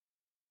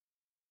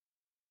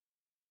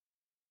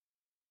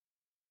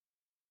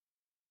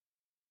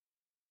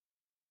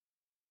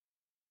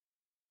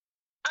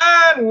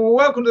And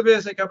welcome to the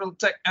VSA Capital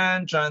Tech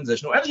and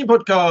Transitional Energy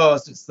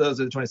Podcast. It's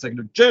Thursday, the 22nd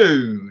of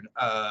June.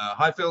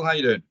 Hi, Phil. How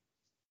you doing?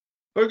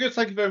 Very good.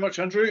 Thank you very much,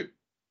 Andrew.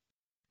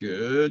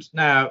 Good.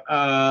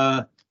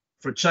 Now,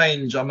 for a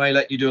change, I may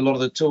let you do a lot of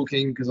the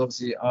talking because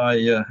obviously I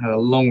had a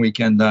long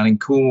weekend down in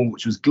Cornwall,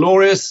 which was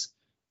glorious.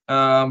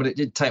 But it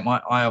did take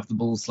my eye off the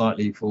ball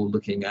slightly for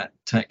looking at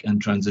tech and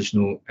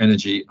transitional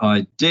energy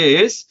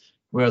ideas,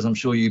 whereas I'm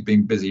sure you've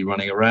been busy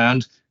running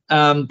around.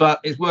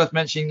 But it's worth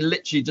mentioning,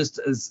 literally just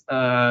as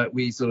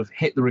we sort of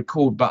hit the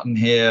record button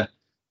here,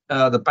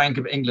 the Bank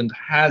of England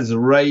has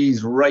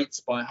raised rates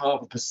by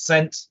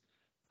 0.5%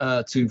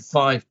 to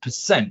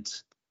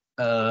 5%.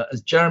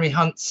 As Jeremy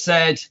Hunt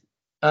said,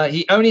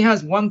 he only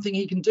has one thing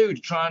he can do to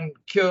try and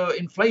cure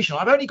inflation.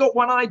 I've only got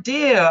one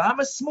idea.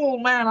 I'm a small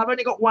man. I've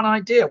only got one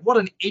idea. What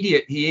an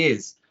idiot he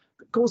is.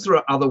 Of course, there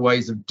are other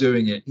ways of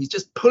doing it. He's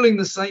just pulling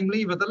the same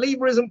lever. The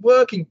lever isn't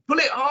working. Pull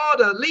it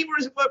harder. Lever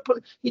isn't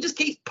working. He just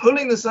keeps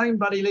pulling the same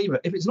bloody lever.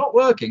 If it's not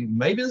working,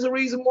 maybe there's a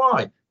reason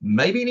why.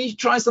 Maybe he needs to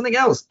try something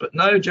else. But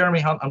no, Jeremy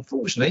Hunt,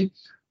 unfortunately,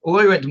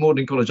 although he went to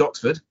Magdalen College,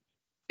 Oxford,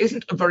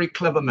 isn't a very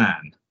clever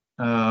man.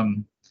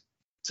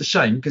 It's a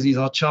shame because he's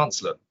our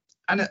Chancellor.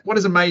 And what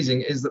is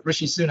amazing is that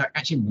Rishi Sunak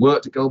actually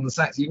worked at Goldman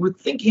Sachs. You would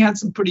think he had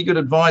some pretty good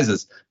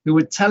advisors who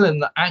would tell him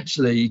that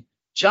actually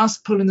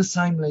just pulling the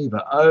same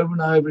lever over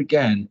and over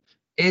again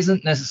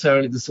isn't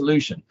necessarily the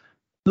solution.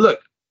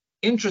 Look,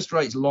 interest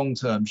rates long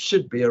term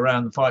should be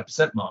around the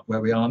 5% mark where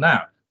we are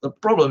now. The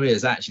problem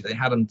is actually they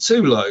had them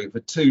too low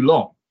for too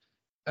long.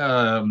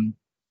 And,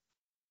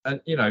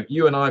 you know,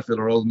 you and I, Phil,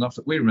 are old enough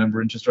that we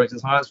remember interest rates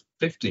as high as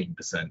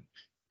 15%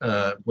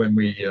 when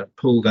we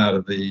pulled out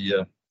of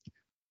the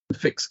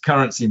fixed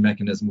currency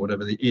mechanism,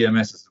 whatever the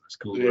EMS is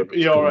called.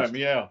 ERM,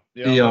 yeah.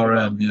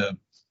 ERM, yeah.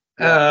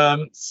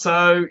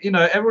 So, you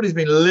know, everybody's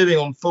been living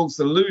on false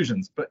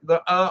illusions, but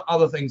there are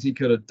other things he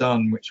could have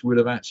done which would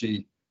have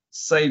actually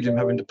saved him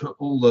having to put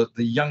all the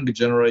younger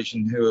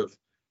generation who have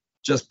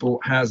just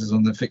bought houses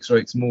on their fixed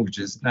rates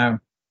mortgages now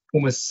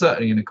almost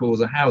certainly going to cause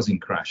a housing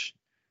crash.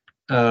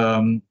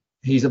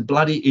 He's a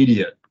bloody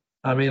idiot.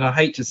 I mean, I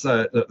hate to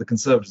say it, that the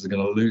Conservatives are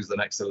going to lose the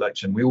next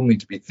election. We all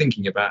need to be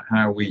thinking about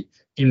how we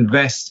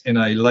invest in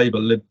a Labour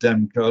Lib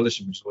Dem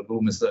coalition, which would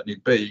almost certainly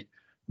be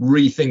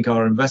rethink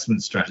our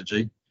investment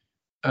strategy.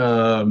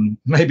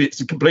 Maybe it's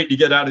to completely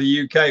get out of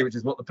the UK, which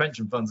is what the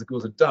pension funds, of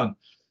course, have done.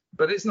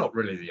 But it's not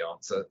really the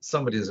answer.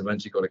 Somebody has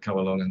eventually got to come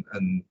along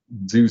and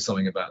do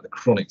something about the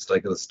chronic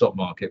state of the stock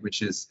market,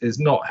 which is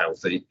not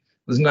healthy.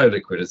 There's no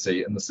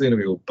liquidity, and the sooner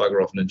we all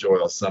bugger off and enjoy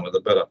our summer,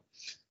 the better.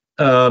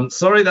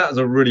 Sorry, that was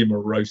a really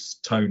morose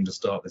tone to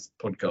start this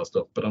podcast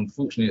off, but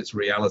unfortunately, it's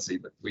reality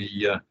that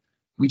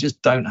we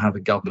just don't have a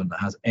government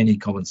that has any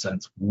common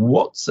sense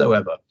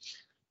whatsoever.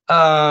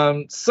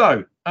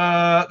 So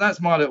that's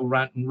my little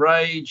rant and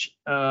rage.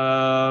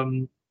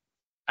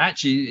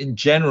 Actually, in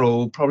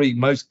general, probably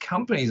most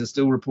companies are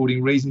still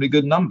reporting reasonably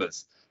good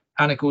numbers.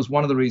 And of course,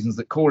 one of the reasons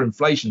that core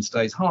inflation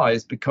stays high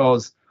is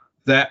because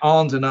there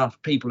aren't enough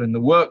people in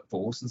the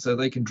workforce, and so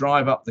they can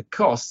drive up the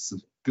costs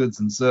of goods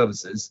and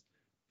services,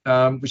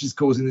 which is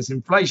causing this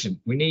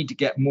inflation. We need to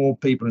get more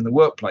people in the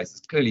workplace.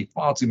 There's clearly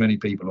far too many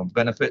people on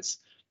benefits.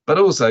 But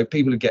also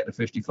people who get to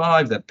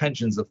 55, their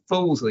pensions are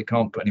full, so they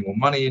can't put any more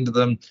money into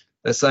them.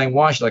 They're saying,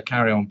 why should I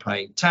carry on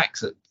paying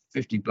tax at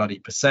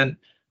 50%?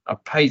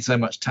 I've paid so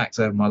much tax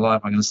over my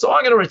life. I'm going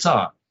to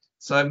retire.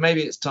 So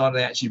maybe it's time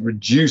they actually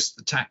reduce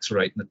the tax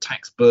rate and the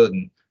tax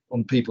burden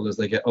on people as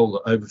they get older,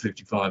 over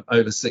 55,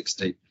 over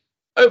 60,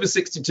 over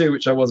 62,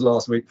 which I was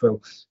last week,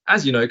 Phil,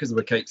 as you know, because there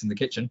were cakes in the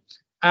kitchen.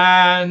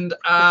 And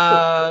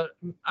other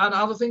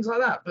things like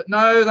that. But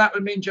no, that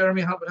would mean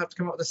Jeremy Hunt would have to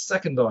come up with a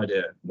second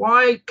idea.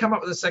 Why come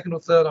up with a second or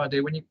third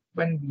idea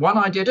when one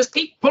idea, just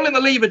keep pulling the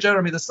lever,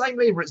 Jeremy, the same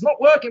lever. It's not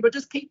working, but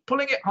just keep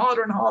pulling it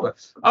harder and harder.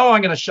 Oh,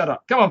 I'm going to shut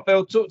up. Come on,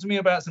 Phil, talk to me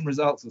about some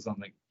results or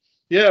something.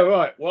 Yeah,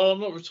 right. Well, I'm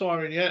not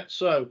retiring yet.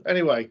 So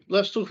anyway,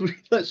 let's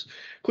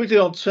quickly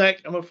on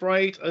tech. I'm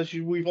afraid, as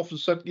we've often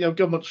said,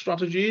 government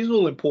strategy is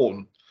all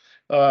important.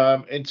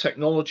 In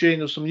technology,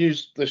 and there's some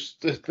news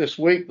this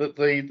week that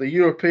the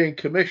European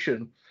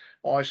Commission,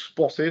 I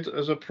spotted,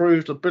 has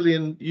approved €1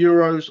 billion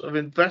of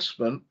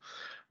investment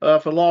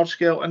for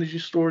large-scale energy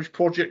storage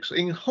projects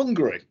in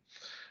Hungary,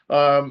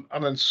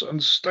 and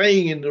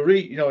staying in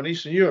in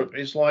Eastern Europe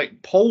is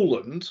like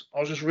Poland.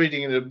 I was just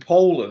reading in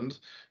Poland,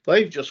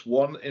 they've just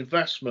won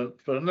investment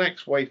for the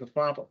next wave of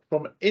fab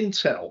from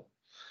Intel.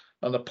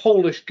 And the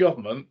Polish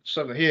government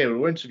said here,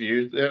 who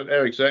interviewed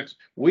their execs,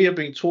 we have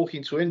been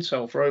talking to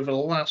Intel for over the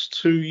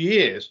last 2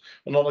 years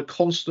and on a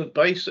constant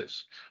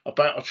basis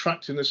about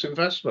attracting this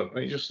investment.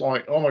 And you're just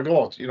like, oh my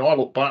God, I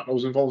look back, I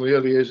was involved in the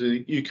early years of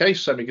the UK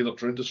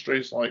semiconductor industry.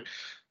 It's like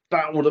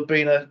that would have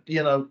been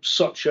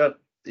such a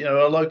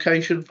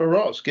location for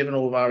us, given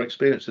all of our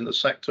experience in the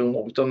sector and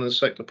what we've done in the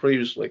sector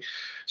previously.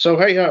 So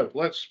hey ho,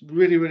 let's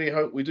really, really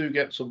hope we do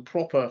get some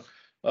proper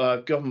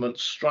government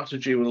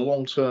strategy with a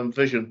long-term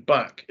vision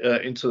back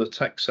into the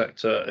tech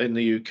sector in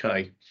the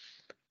UK.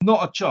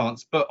 Not a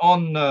chance, but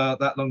on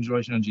that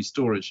long-duration energy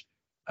storage,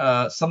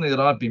 something that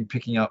I've been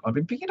picking up. I've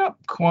been picking it up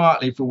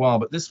quietly for a while,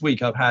 but this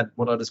week I've had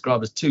what I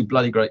describe as two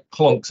bloody great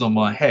clonks on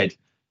my head.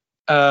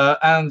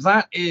 And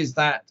that is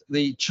that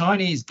the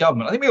Chinese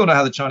government, I think we all know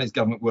how the Chinese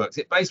government works.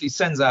 It basically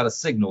sends out a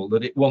signal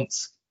that it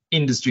wants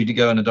industry to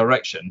go in a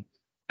direction,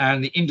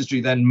 and the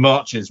industry then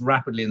marches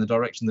rapidly in the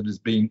direction that is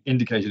being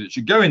indicated it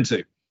should go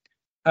into.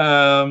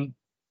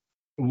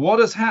 What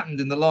has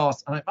happened in the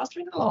last, and it must have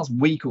been in the last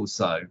week or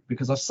so,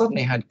 because I've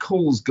suddenly had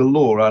calls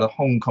galore out of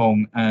Hong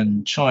Kong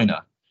and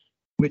China,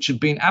 which have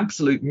been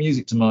absolute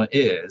music to my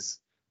ears.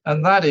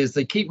 And that is,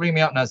 they keep ringing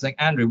me up now saying,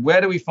 Andrew,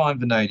 where do we find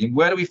vanadium?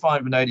 Where do we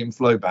find vanadium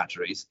flow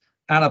batteries?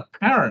 And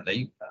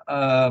apparently,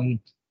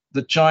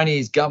 the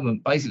Chinese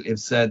government basically have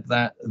said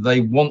that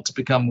they want to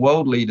become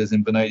world leaders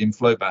in vanadium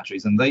flow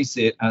batteries, and they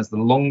see it as the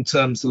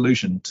long-term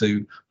solution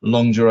to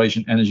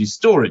long-duration energy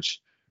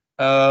storage.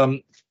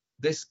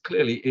 This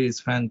clearly is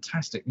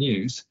fantastic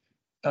news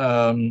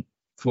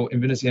for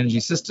Infinity Energy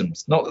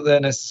Systems. Not that they're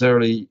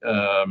necessarily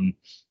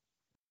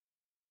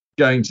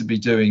going to be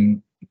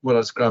doing what I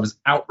describe as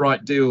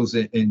outright deals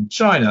in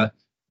China,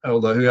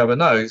 although whoever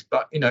knows.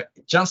 But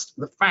just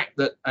the fact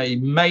that a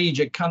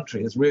major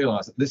country has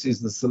realised that this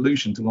is the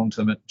solution to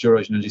long-term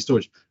duration energy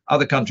storage,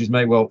 other countries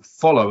may well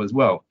follow as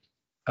well,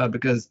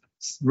 because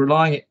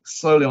relying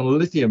solely on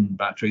lithium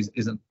batteries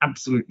is an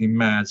absolutely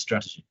mad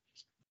strategy.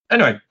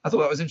 Anyway, I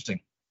thought that was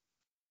interesting.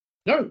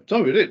 No,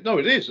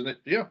 it is, and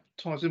it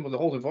ties in with the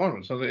whole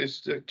environment. So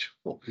it's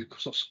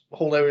because that's the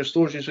whole area of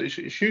storage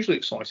is hugely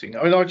exciting.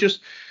 I mean, I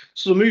just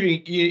sort of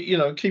moving,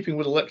 keeping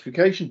with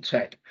electrification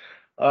tech.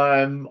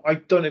 I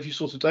don't know if you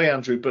saw today,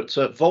 Andrew, but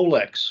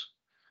Volex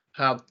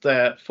had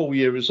their full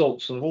year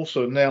results and have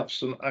also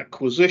announced an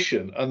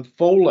acquisition. And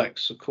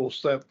Volex, of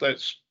course,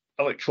 that's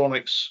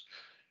electronics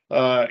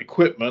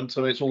equipment,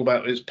 and it's all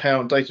about its power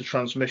and data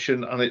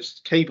transmission and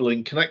its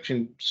cabling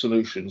connection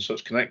solutions,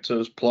 such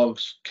connectors,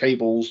 plugs,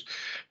 cables.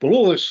 But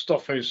all this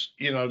stuff is,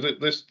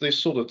 this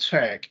sort of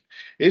tech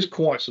is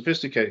quite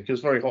sophisticated,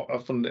 because very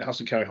often it has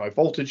to carry high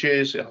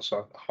voltages, it has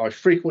high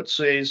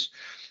frequencies,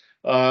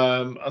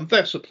 and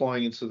they're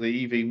supplying into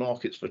the EV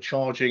markets for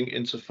charging,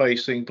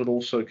 interfacing, but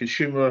also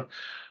consumer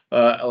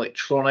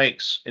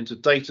electronics, into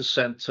data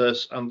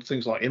centers, and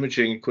things like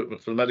imaging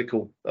equipment for the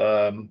medical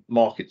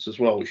markets as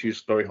well, which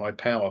use very high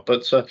power.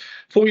 But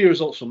full year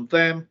results from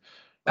them.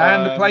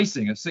 And the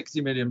placing of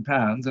 £60 million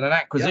and an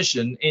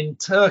acquisition in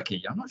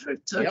Turkey. I'm not sure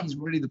if Turkey is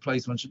really the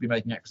place one should be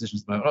making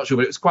acquisitions at the moment. I'm not sure,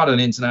 but it was quite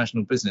an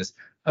international business.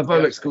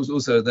 Volex, of course,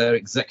 also their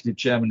executive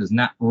chairman is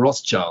Nat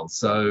Rothschild.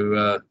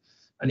 So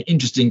an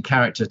interesting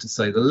character, to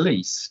say the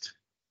least.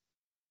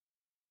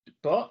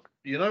 But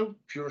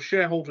if you're a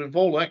shareholder in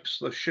Volex,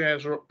 the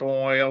shares are up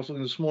by, I was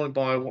looking this morning,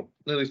 by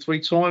nearly 3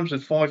 times in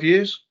 5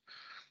 years.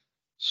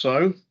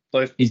 So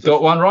he's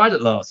got one right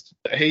at last.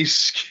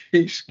 He's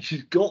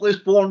got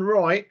this one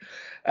right,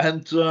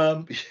 and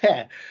the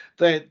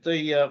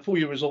full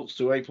year results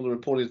to April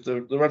reported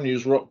the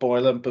revenues were up by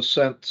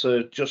 11%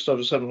 to just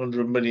over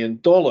 $700 million.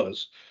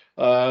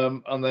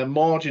 And their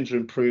margins are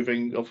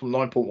improving from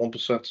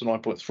 9.1% to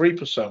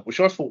 9.3%, which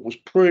I thought was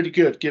pretty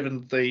good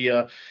given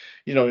the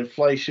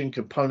inflation,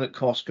 component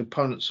cost,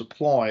 component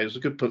supply. It was a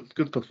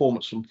good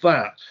performance from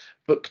that.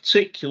 But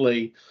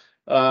particularly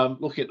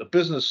looking at the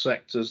business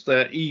sectors,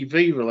 their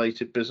EV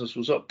related business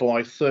was up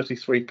by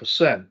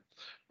 33%,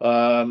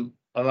 and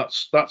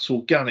that's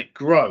organic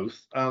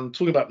growth. And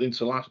talking about the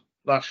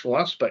international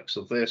aspects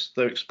of this,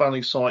 they're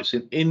expanding sites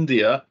in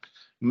India,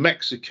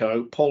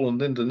 Mexico,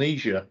 Poland,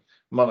 Indonesia,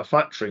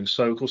 manufacturing.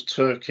 So of course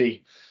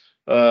Turkey,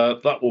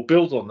 that will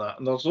build on that.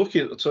 And I was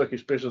looking at the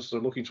Turkish business they're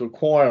looking to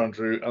acquire,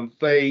 Andrew, and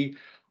they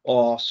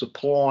are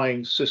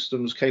supplying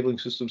systems, cabling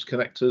systems,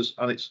 connectors,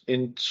 and it's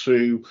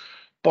into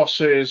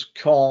buses,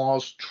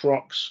 cars,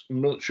 trucks,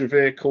 military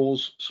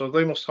vehicles. So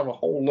they must have a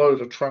whole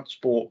load of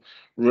transport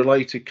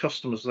related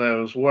customers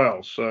there as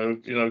well. So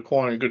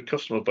acquiring a good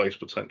customer base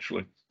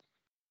potentially.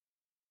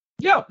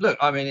 Yeah, look,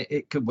 I mean,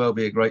 it could well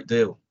be a great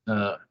deal.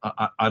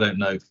 I don't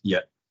know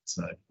yet,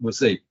 so we'll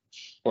see.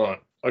 Right.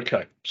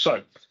 Okay.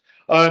 So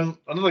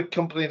another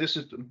company, this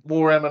is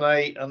more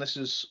M&A, and this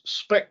is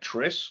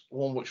Spectris,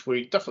 one which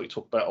we definitely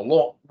talk about a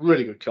lot.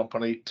 Really good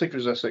company. Ticker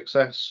is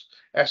SXS.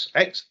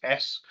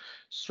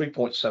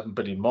 3.7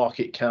 billion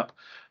market cap.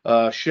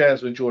 Shares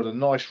have enjoyed a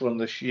nice run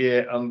this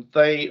year, and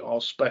they are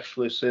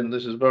specialists in,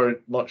 this is very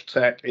much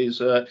tech,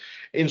 is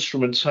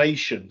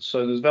instrumentation.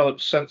 So they develop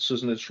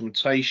sensors and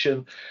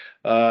instrumentation,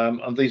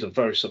 and these are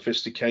very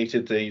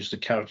sophisticated. They use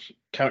to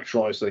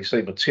characterize, they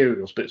say,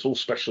 materials, but it's all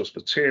specialist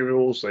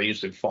materials. They're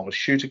used in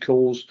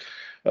pharmaceuticals.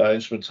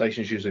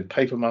 Instrumentation is used in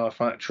paper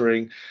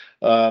manufacturing.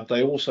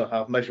 They also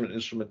have measurement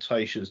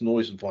instrumentations,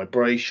 noise and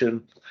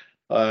vibration.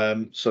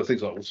 So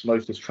things like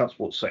automotive,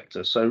 transport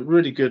sector. So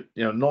really good,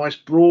 nice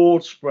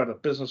broad spread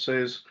of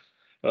businesses,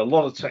 a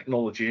lot of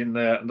technology in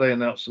there. And they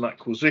announced an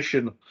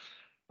acquisition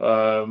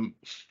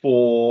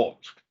for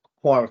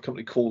acquire a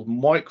company called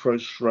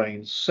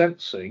Microstrain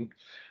Sensing.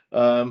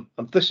 And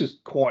this is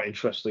quite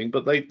interesting,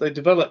 but they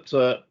developed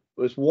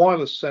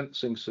wireless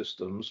sensing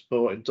systems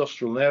for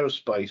industrial and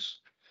aerospace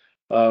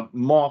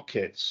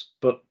markets,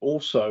 but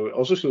also I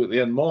was just looking at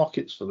the end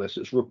markets for this.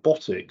 It's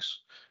robotics,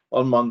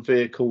 unmanned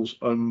vehicles,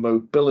 and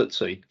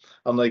mobility,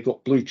 and they've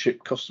got blue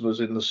chip customers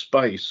in the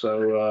space.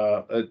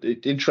 So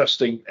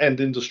interesting end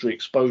industry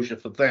exposure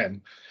for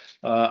them.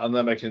 And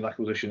they're making an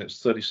acquisition.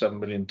 It's $37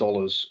 million.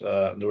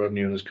 The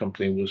revenue in this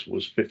company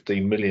was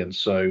 15 million.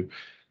 So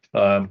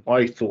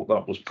I thought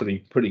that was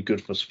pretty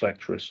good for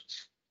Spectris.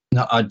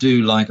 Now, I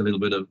do like a little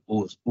bit of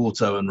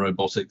auto and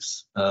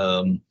robotics.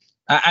 And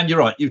you're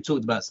right. You've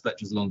talked about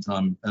Spectris a long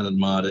time and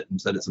admired it and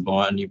said it's a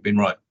buy, and you've been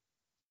right.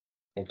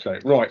 Okay,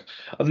 right.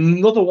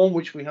 Another one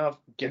which we have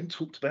again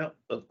talked about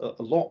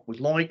a lot. We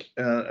like,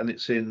 and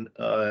it's in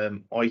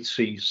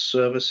IT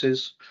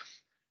services.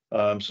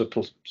 So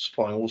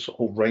supplying also a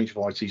whole range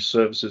of IT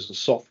services and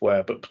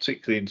software, but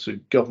particularly into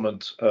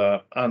government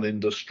and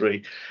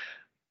industry.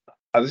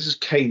 This is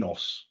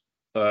Kainos,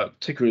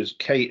 ticker is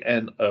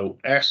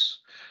KNOS,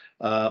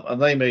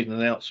 and they made an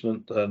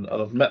announcement, and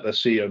I've met their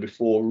CEO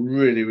before,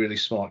 really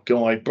smart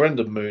guy,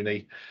 Brendan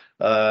Mooney,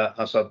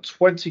 has had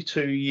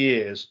 22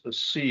 years as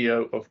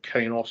CEO of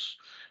Kainos,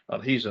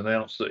 and he's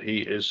announced that he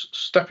is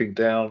stepping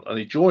down, and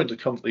he joined the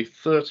company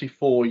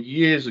 34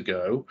 years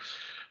ago.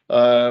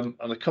 And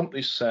the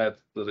company said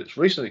that it's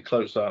recently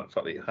closed out. In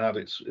fact, it had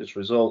its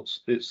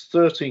results. It's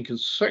 13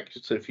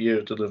 consecutive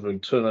years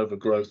delivering turnover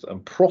growth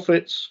and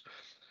profits.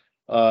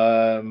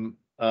 And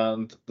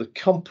the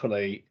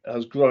company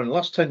has grown in the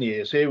last 10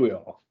 years. Here we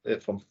are,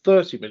 from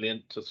 30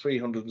 million to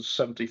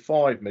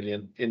 375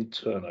 million in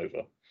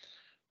turnover.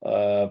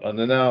 And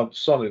they're now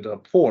solid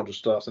up 400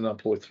 staff and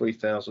employ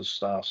 3,000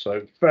 staff.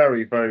 So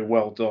very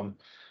well done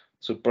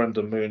to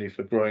Brendan Mooney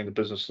for growing the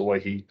business the way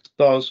he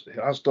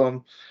has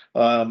done.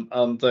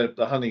 And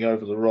the handing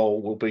over the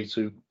role will be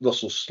to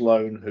Russell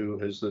Sloan, who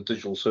is the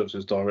digital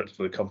services director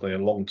for the company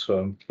and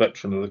long-term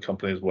veteran of the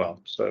company as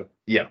well. So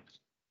yeah.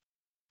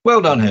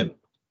 Well done, him.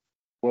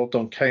 Well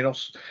done,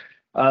 Kainos.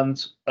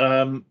 And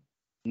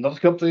another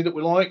company that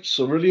we like,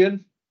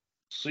 Cerillion,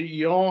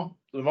 CER,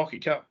 the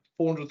market cap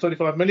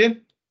 435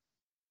 million.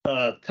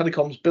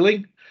 Telecoms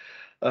billing.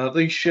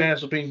 These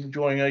shares have been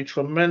enjoying a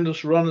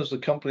tremendous run as the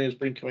company has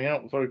been coming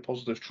out with very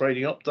positive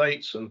trading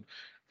updates and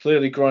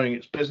clearly growing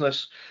its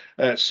business.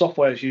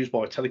 Software is used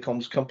by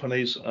telecoms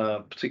companies,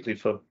 particularly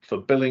for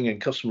billing and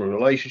customer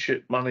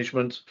relationship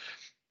management.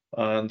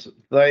 And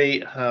they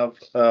have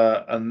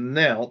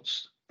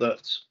announced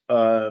that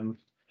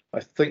I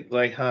think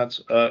they had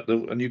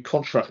a new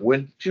contract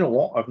win. Do you know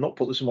what? I've not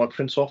put this in my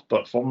print off,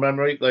 but from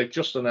memory, they've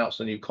just announced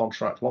a new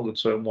contract, longer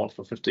term one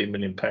for £15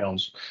 million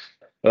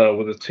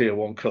with a tier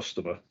one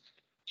customer.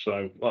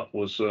 So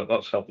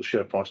that's helped the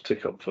share price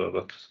tick up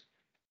further.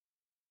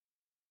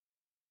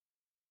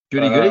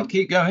 Goody.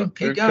 Keep going.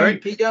 Keep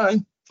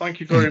going. Thank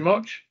you very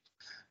much.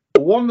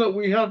 The one that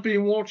we have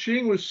been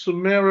watching was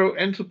Somero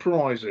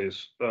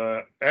Enterprises.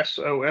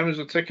 SOM is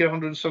a ticker,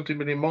 170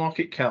 million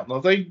market cap. Now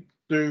they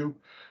do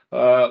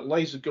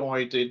laser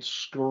guided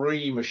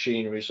scree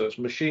machinery. So it's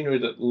machinery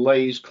that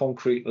lays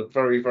concrete in a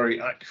very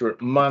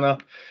accurate manner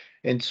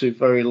into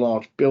very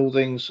large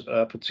buildings,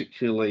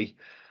 particularly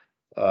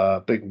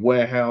big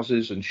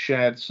warehouses and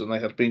sheds, and they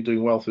have been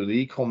doing well through the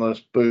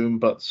e-commerce boom,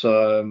 but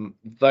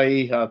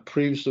they had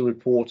previously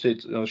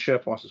reported, the share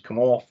price has come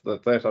off,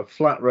 that they've had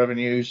flat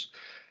revenues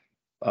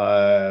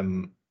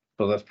for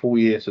their full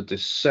year to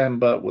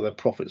December, with their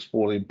profits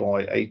falling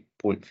by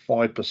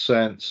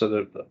 8.5%.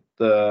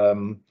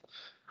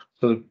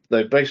 So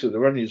they basically, the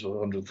revenues were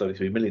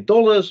 $133 million,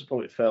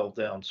 probably fell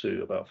down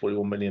to about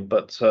 41 million,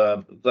 but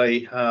they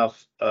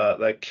have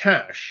their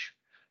cash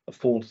have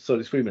fallen to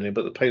 33 million,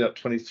 but they paid out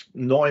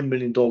 $29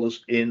 million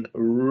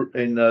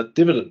in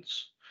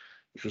dividends,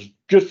 which was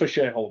good for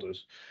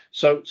shareholders.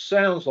 So it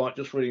sounds like,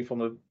 just reading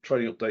from a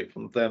trading update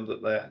from them,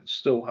 that they're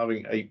still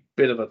having a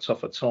bit of a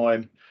tougher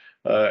time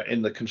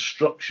in the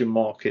construction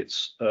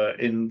markets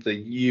in the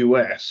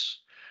US.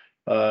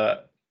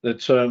 In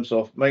terms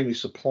of mainly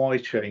supply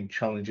chain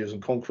challenges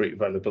and concrete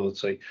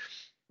availability,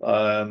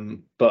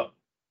 but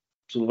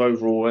sort of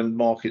overall end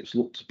markets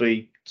look to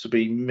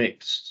be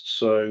mixed,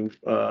 so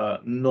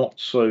not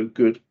so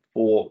good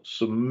for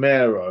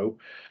Somero.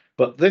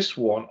 But this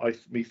one,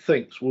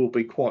 methinks, will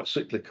be quite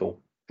cyclical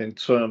in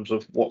terms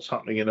of what's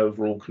happening in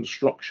overall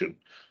construction,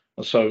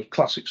 and so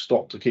classic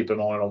stock to keep an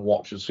eye on,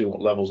 watch and see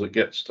what levels it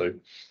gets to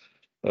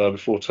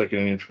before taking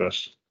any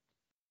interest.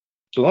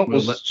 So that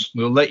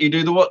we'll let you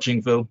do the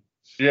watching, Phil.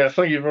 Yeah,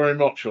 thank you very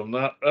much on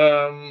that.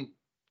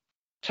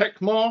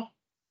 Techmar.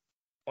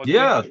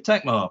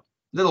 Techmar,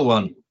 little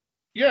one.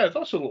 Yeah,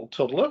 that's a little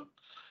toddler.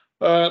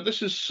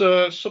 This is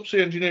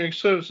subsea engineering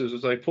services,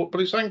 as they put,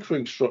 but it's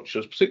anchoring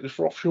structures, particularly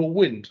for offshore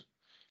wind.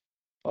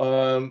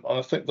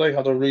 I think they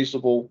had a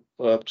reasonable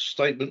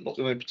statement, not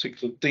in any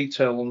particular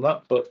detail on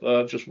that, but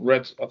just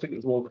read, I think it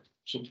was more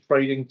some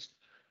trading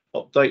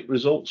update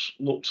results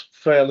looked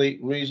fairly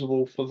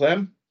reasonable for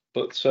them.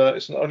 But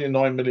it's only a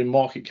 9 million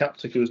market cap,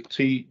 ticker is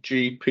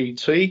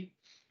TGPT.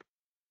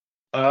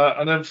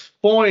 And then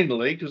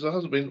finally, because there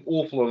hasn't been an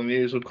awful lot of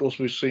news, of course,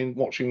 we've seen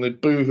watching the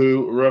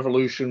Boohoo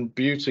Revolution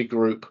Beauty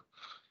Group.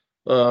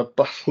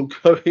 battle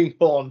going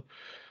on,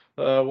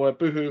 where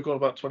Boohoo got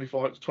about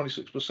 25 to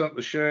 26% of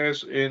the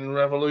shares in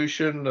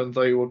Revolution, and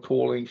they were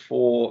calling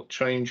for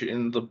change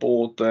in the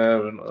board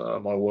there. And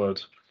my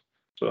word,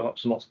 so that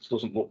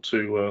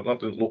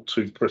didn't look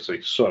too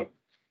pretty. So.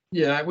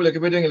 Yeah, well, look,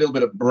 if we're doing a little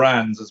bit of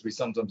brands, as we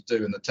sometimes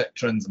do in the tech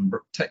trends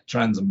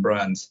and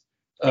brands,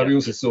 we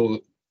also saw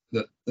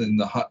that in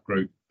the Hut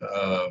Group,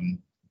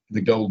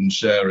 the golden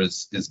share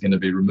is going to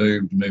be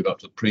removed, move up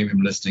to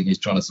premium listing. He's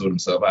trying to sort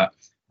himself out.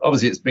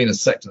 Obviously, it's been a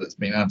sector that's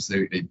been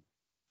absolutely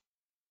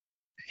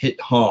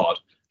hit hard.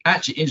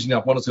 Actually, interestingly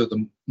enough, one or two of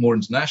the more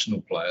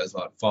international players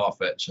like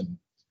Farfetch and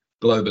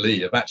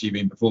Global-e have actually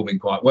been performing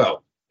quite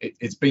well.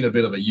 It's been a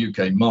bit of a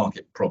UK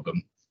market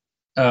problem.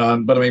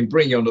 But I mean,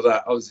 bringing on to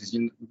that,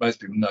 obviously, most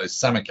people know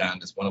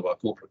Samarkand is one of our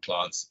corporate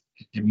clients.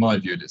 In my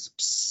view, it's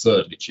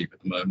absurdly cheap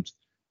at the moment.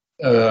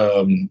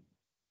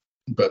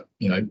 But,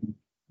 you know,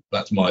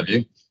 that's my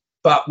view.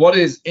 But what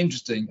is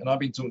interesting, and I've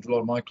been talking to a lot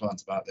of my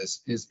clients about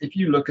this, is if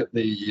you look at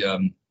the,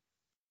 and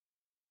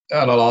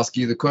I'll ask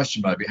you the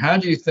question maybe, how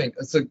do you think,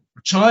 so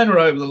China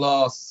over the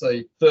last,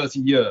 say, 30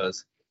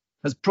 years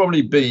has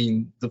probably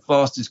been the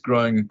fastest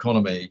growing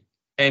economy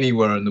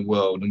anywhere in the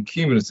world, and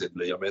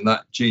cumulatively, I mean,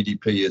 that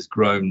GDP has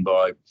grown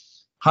by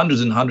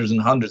hundreds and hundreds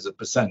and hundreds of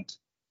percent.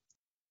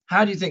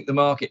 How do you think the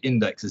market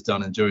index has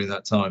done during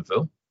that time,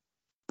 Phil?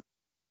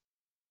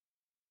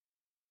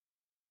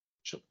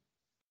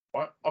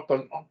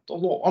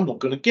 I'm not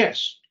going to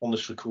guess on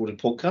this recorded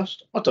podcast.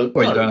 I don't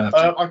know. You don't have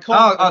to. I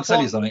can't. I'll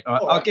tell you something.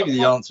 I'll give you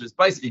the answer. It's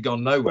basically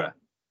gone nowhere.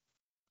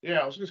 Yeah,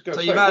 I was just going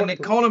to say. So you've had an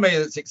economy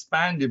that's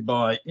expanded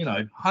by, you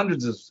know,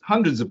 hundreds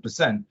of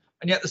percent,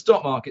 and yet the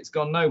stock market's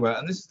gone nowhere.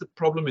 And this is the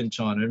problem in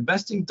China.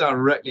 Investing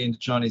directly into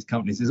Chinese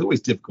companies is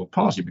always difficult,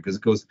 partially because,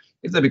 of course,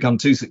 if they become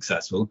too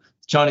successful,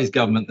 the Chinese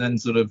government then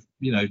sort of,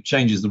 you know,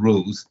 changes the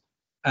rules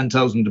and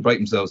tells them to break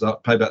themselves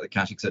up, pay back the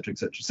cash, etc.,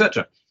 etc.,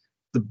 etc.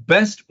 The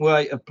best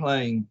way of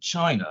playing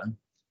China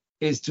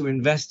is to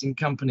invest in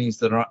companies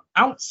that are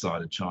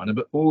outside of China,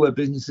 but all their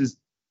businesses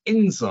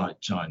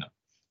inside China,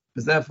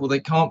 because therefore they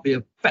can't be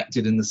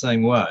affected in the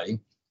same way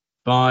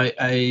by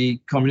a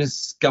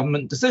communist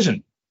government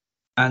decision.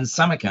 And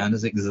Samarkand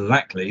is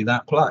exactly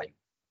that play.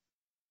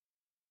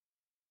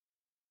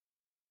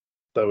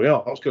 There we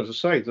are. I was going to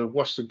say the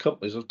Western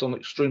companies have done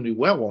extremely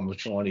well on the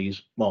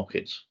Chinese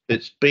markets.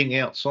 It's being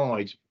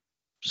outside.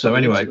 So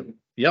anyway,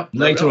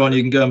 later on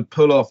you can go and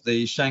pull off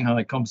the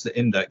Shanghai Composite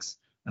Index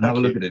and have a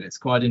look at it. It's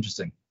quite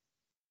interesting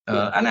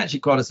and actually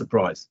quite a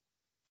surprise.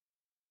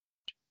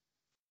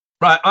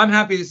 Right, I'm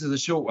happy this is a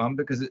short one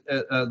because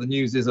the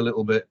news is a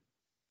little bit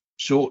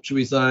short, should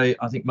we say.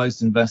 I think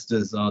most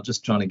investors are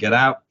just trying to get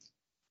out.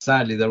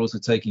 Sadly, they're also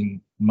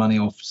taking money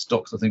off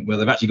stocks, I think, where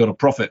they've actually got a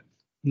profit.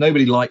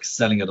 Nobody likes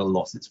selling at a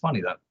loss. It's funny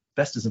that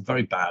investors are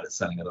very bad at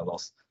selling at a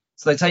loss.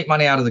 So they take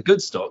money out of the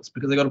good stocks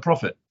because they got a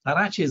profit. That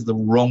actually is the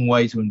wrong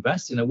way to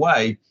invest. In a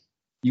way,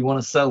 you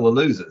want to sell the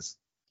losers.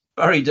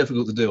 Very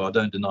difficult to do, I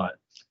don't deny it.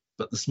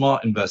 But the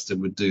smart investor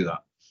would do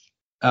that.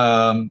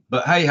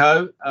 But hey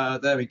ho,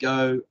 there we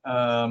go.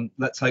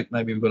 Let's hope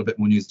maybe we've got a bit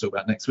more news to talk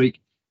about next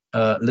week.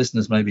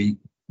 Listeners may be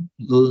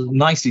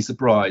nicely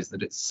surprised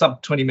that it's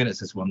sub 20 minutes,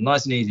 this one.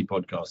 Nice and easy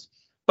podcast.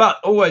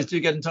 But always do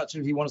get in touch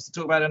if you want us to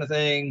talk about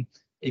anything,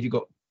 if you've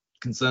got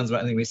concerns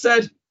about anything we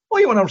said, or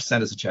you want to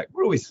send us a check.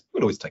 We'll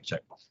always take a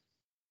check.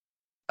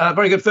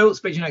 Very good, Phil.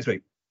 Speak to you next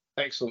week.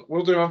 Excellent.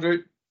 Will do,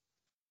 Andrew.